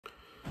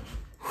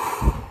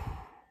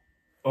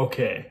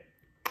Okay,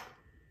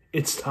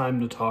 it's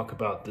time to talk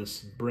about this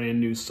brand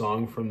new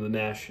song from The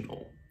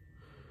National.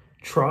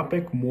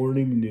 Tropic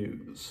Morning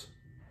News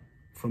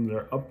from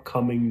their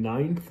upcoming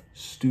 9th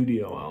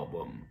studio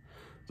album,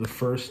 The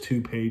First Two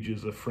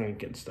Pages of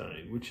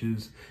Frankenstein, which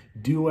is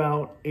due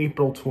out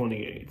April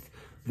 28th.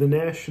 The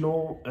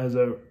National, as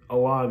a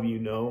lot of you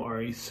know,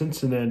 are a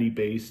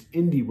Cincinnati-based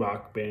indie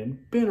rock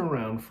band, been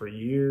around for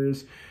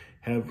years,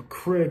 have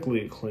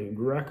critically acclaimed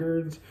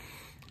records,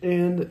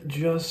 and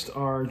just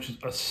are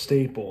a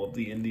staple of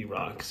the indie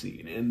rock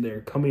scene. And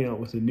they're coming out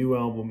with a new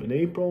album in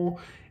April,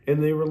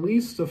 and they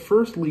released the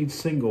first lead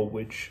single,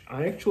 which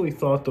I actually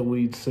thought the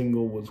lead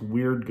single was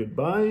Weird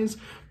Goodbyes,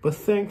 but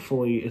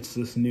thankfully it's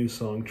this new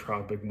song,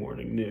 Tropic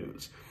Morning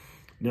News.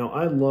 Now,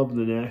 I love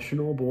The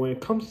National, but when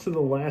it comes to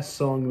the last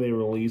song they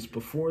released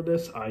before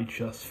this, I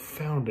just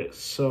found it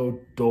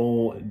so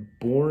dull and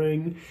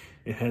boring.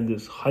 It had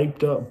this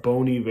hyped up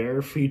Bon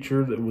Iver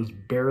feature that was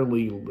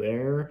barely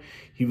there.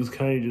 He was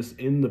kind of just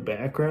in the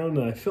background,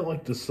 and I felt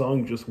like the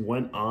song just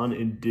went on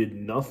and did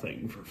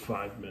nothing for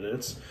 5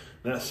 minutes.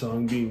 That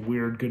song being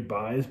Weird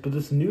Goodbyes, but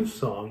this new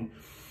song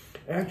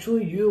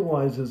actually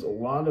utilizes a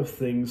lot of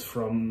things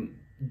from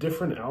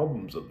different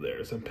albums of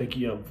theirs. I'm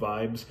picking up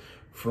vibes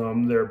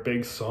from their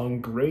big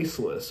song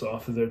Graceless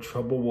off of their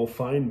Trouble Will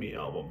Find Me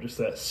album. Just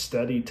that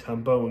steady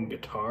tempo and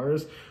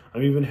guitars.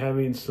 I'm even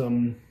having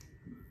some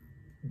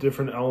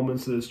different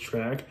elements of this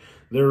track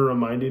that are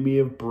reminding me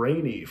of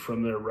Brainy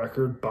from their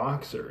record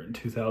Boxer in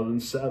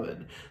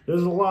 2007.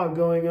 There's a lot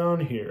going on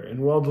here,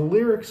 and while the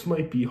lyrics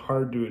might be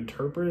hard to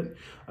interpret,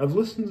 I've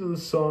listened to the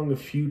song a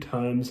few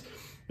times,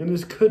 and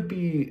this could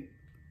be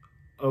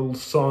a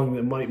song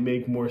that might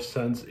make more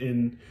sense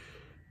in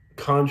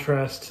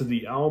contrast to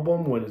the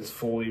album when it's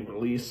fully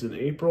released in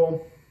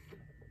April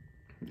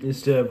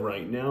instead of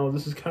right now.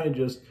 This is kind of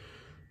just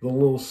the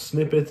little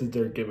snippet that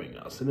they're giving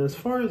us. And as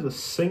far as the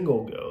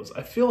single goes,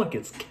 I feel like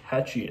it's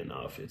catchy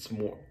enough. It's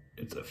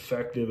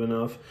effective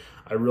enough.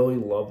 I really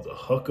love the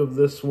hook of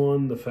this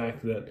one. The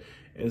fact that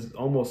it's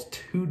almost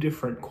two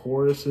different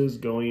choruses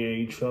going at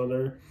each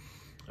other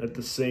at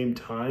the same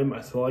time.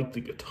 I feel like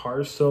the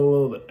guitar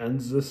solo that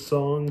ends this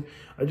song,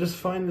 I just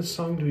find this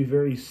song to be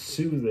very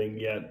soothing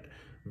yet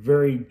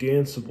very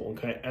danceable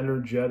and kind of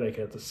energetic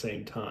at the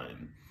same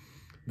time.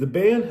 The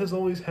band has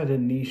always had a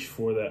niche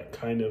for that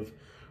kind of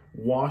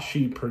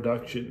washy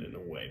production in a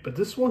way, but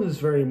this one is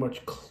very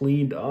much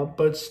cleaned up,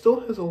 but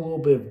still has a little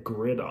bit of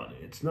grit on it.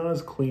 It's not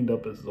as cleaned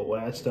up as the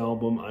last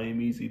album, I Am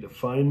Easy to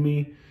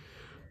Find.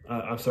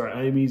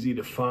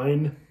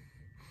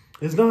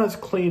 It's not as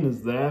clean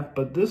as that,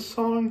 but this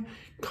song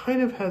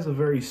kind of has a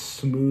very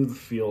smooth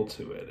feel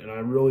to it, and I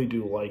really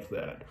do like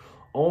that.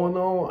 All in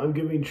all, I'm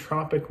giving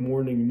Tropic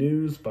Morning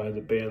News by the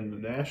band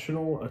The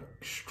National a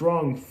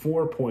strong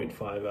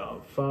 4.5 out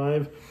of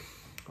 5.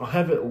 I'll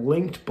have it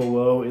linked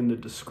below in the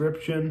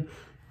description.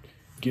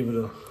 Give it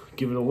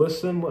a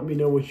listen. Let me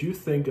know what you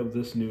think of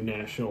this new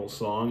National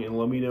song, and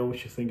let me know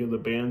what you think of the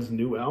band's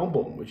new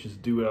album, which is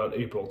due out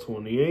April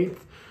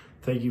 28th.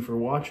 Thank you for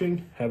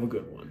watching. Have a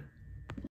good one.